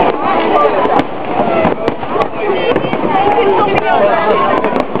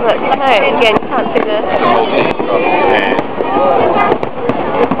again, you can't see this.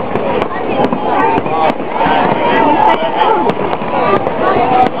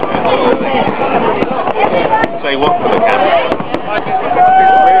 Say what for the camera?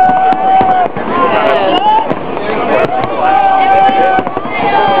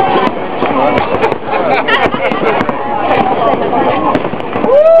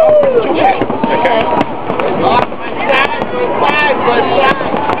 Okay.